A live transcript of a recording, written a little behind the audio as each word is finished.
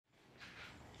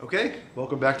Okay,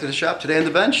 welcome back to the shop. Today on the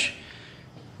bench,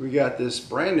 we got this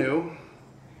brand new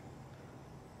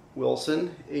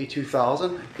Wilson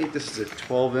A2000. I think this is a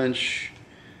 12-inch,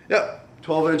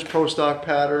 12-inch pro stock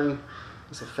pattern.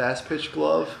 It's a Fastpitch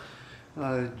glove.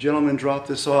 Gentleman dropped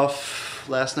this off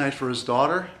last night for his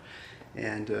daughter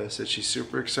and said she's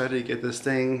super excited to get this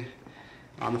thing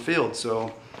on the field.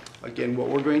 So again, what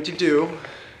we're going to do,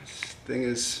 this thing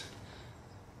is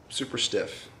super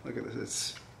stiff. Look at this,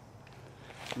 it's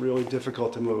really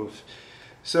difficult to move.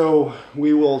 So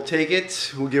we will take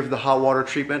it, we'll give it the hot water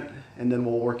treatment, and then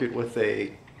we'll work it with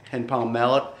a 10-pound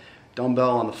mallet,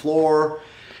 dumbbell on the floor,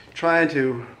 trying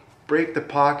to break the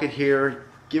pocket here,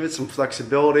 give it some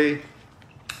flexibility,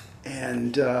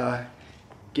 and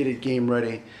get it game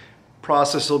ready.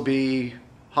 Process will be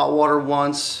hot water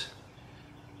once,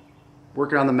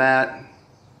 work it on the mat,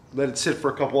 let it sit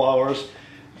for a couple hours.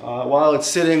 While it's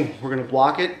sitting, we're going to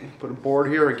block it, put a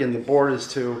board here. Again, the board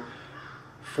is to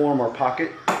form our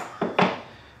pocket.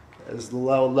 As the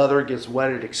leather gets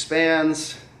wet, it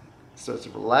expands, starts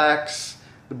to relax.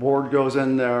 The board goes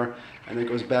in there and it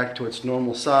goes back to its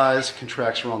normal size,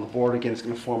 contracts around the board. Again, it's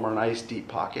going to form our nice deep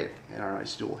pocket and our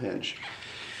nice dual hinge.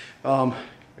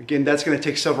 Again, that's going to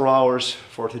take several hours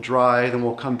for it to dry. Then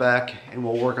we'll come back and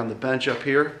we'll work on the bench up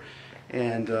here.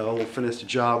 And we'll finish the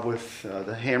job with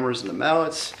the hammers and the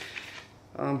mallets.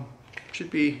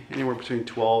 Should be anywhere between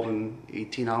 12 and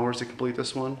 18 hours to complete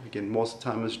this one. Again, most of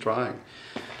the time is drying.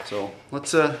 So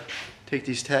let's take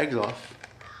these tags off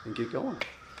and get going.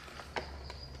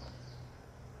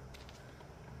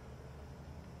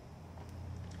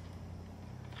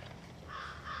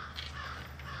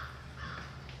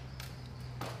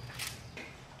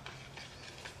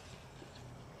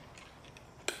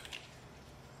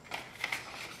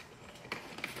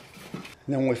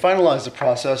 And then when we finalize the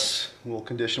process, we'll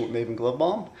condition with Maven glove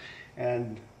balm,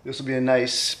 and this will be a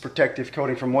nice protective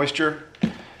coating from moisture,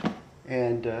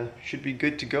 and should be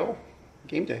good to go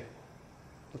game day.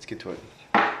 Let's get to it.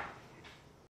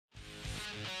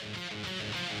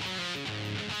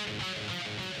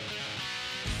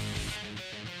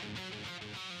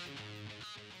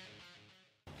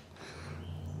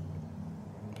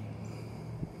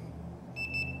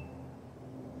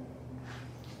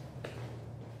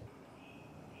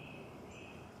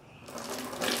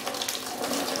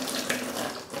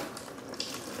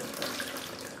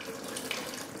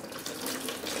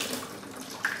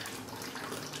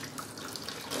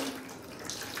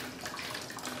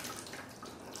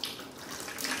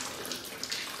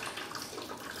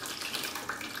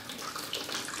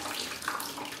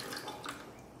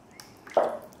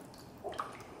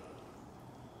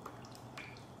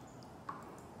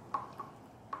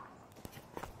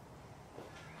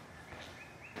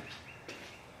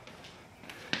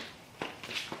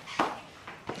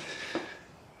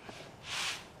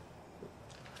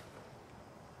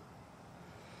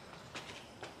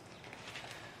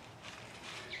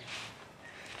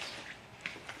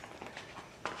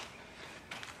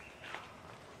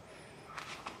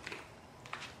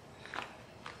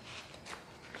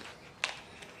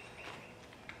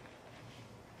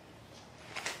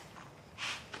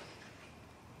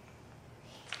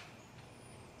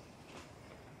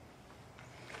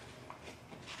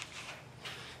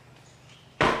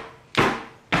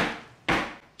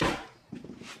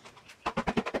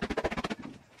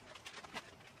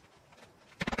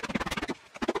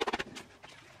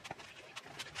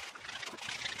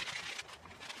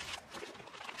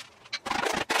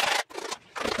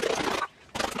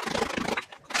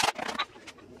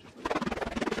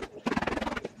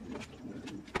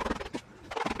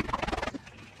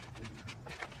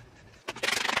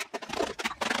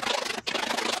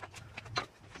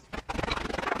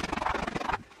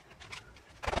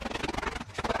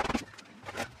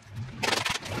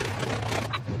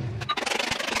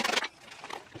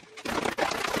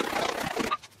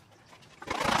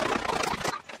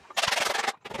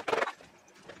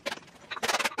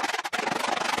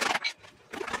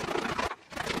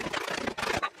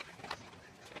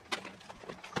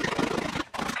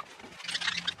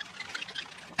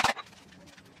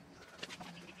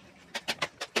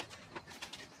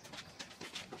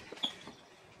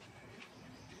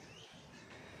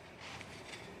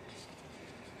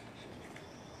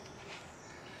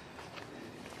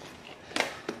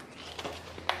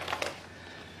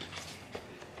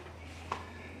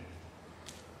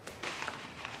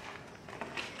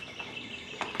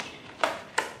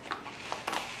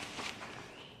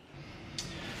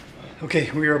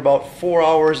 Okay, we are about 4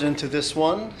 hours into this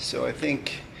one, so I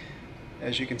think,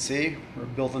 as you can see, we're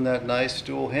building that nice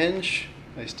dual hinge,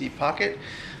 nice deep pocket.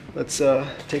 Let's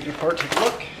take it apart, take a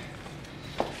look.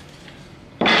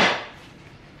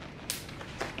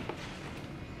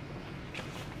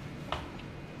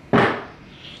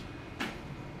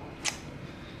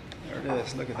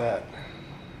 look at that.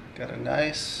 Got a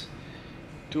nice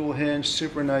dual hinge,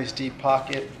 super nice deep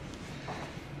pocket.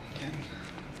 Again,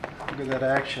 look at that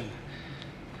action.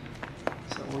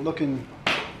 So we're looking,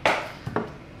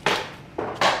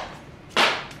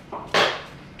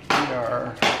 we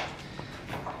are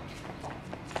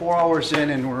 4 hours in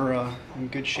and we're in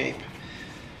good shape.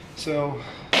 So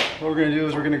what we're going to do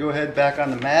is we're going to go ahead back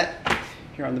on the mat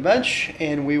here on the bench,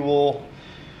 and we will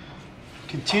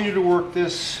continue to work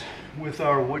this with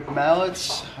our wood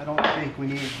mallets. I don't think we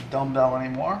need a dumbbell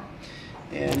anymore.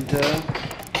 And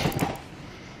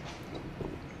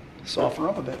soften her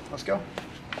up a bit. Let's go.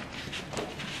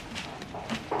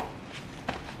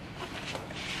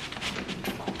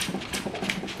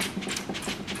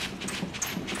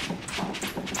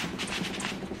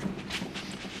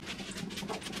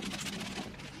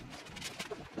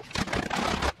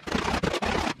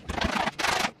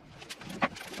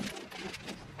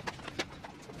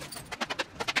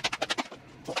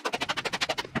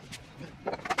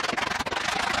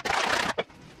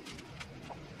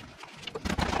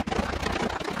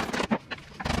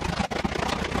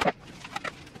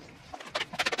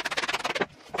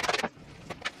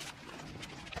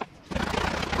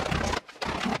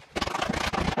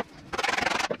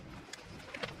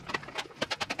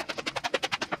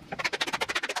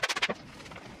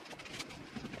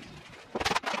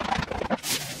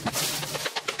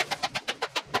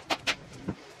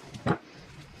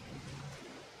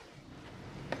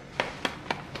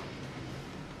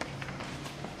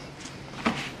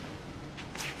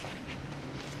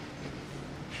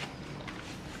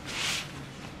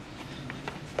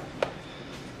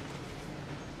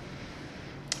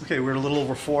 Okay, we're a little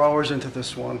over 4 hours into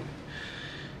this one.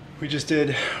 We just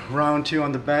did round 2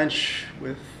 on the bench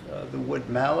with the wood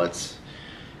mallets.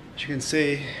 As you can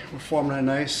see, we're forming a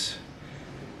nice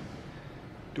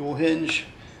dual hinge,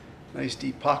 nice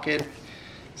deep pocket.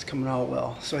 It's coming out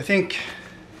well. So I think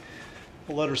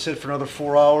we'll let her sit for another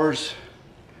 4 hours,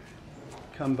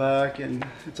 come back, and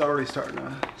it's already starting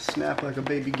to snap like a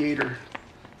baby gator.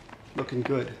 Looking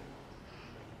good.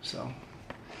 So,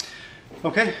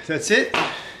 okay, that's it.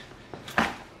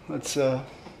 Let's put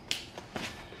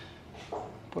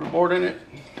a board in it.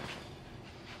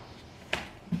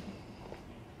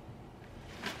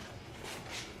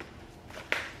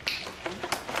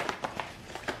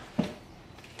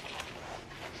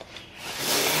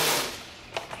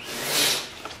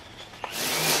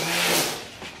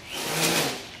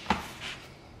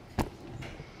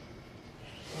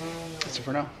 That's it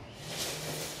for now.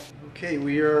 Okay,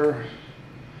 we are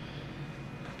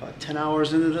about 10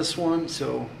 hours into this one,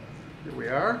 so here we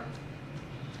are.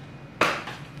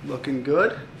 Looking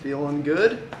good, feeling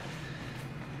good.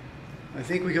 I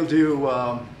think we can do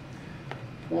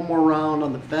one more round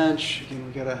on the bench. Again,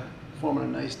 we gotta form a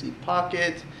nice deep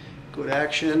pocket, good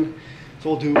action.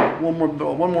 So we'll do one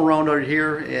more round out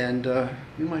here, and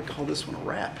we might call this one a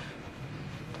wrap.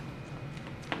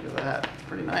 Look at that,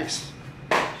 pretty nice.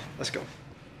 Let's go.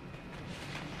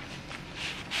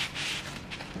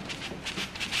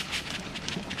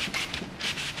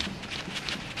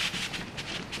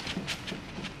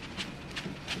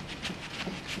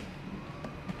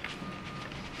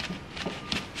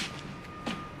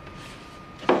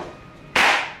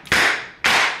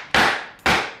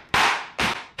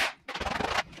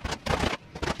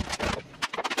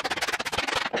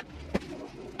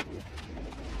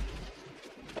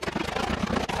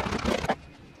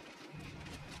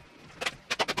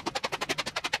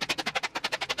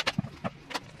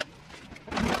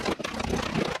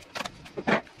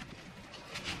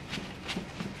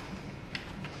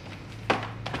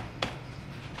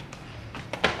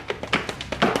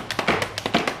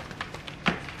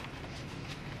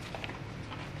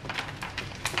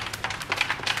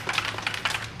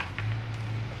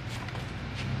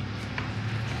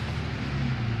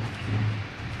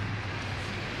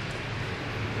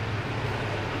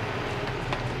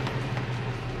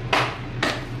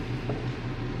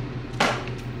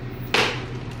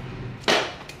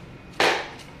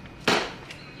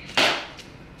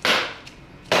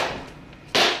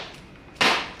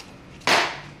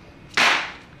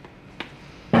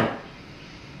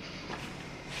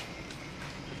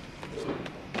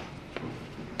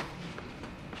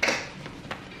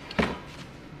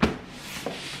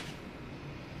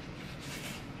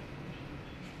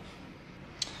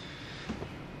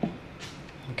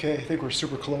 Okay, I think we're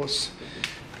super close.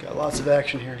 Got lots of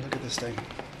action here. Look at this thing.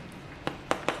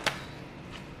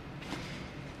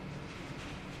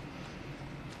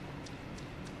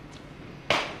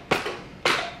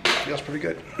 Feels pretty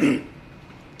good.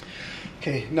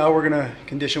 Okay, now we're gonna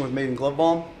condition with Maven glove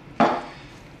balm.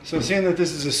 So seeing that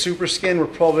this is a Superskin, we're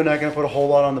probably not going to put a whole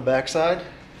lot on the backside,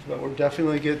 but we're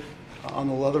definitely get on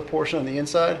the leather portion on the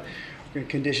inside. We're going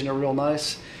to condition it real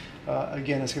nice.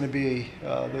 Again, it's going to be,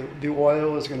 the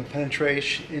oil is going to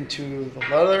penetrate into the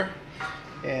leather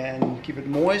and keep it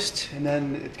moist. And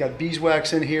then it's got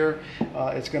beeswax in here.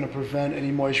 It's going to prevent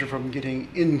any moisture from getting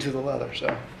into the leather.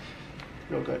 So,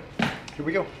 real good. Here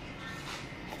we go.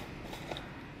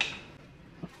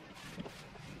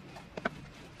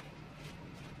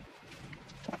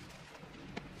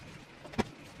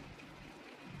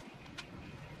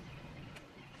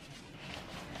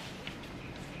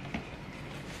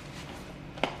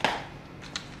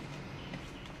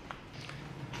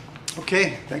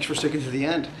 Okay, thanks for sticking to the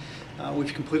end.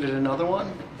 We've completed another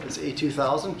one. It's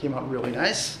A2000, came out really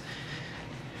nice.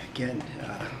 Again,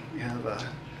 we have a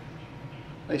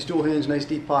nice dual hinge, nice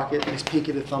deep pocket, nice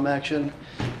pinky to thumb action.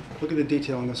 Look at the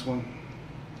detail on this one.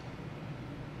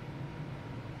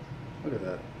 Look at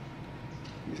that.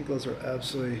 I think those are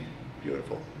absolutely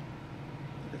beautiful.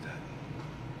 Look at that.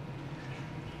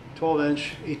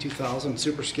 12-inch A2000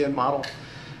 Superskin model.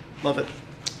 Love it.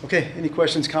 Okay, any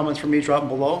questions, comments from me, drop them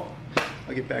below.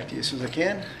 I'll get back to you as soon as I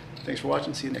can. Thanks for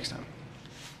watching. See you next time.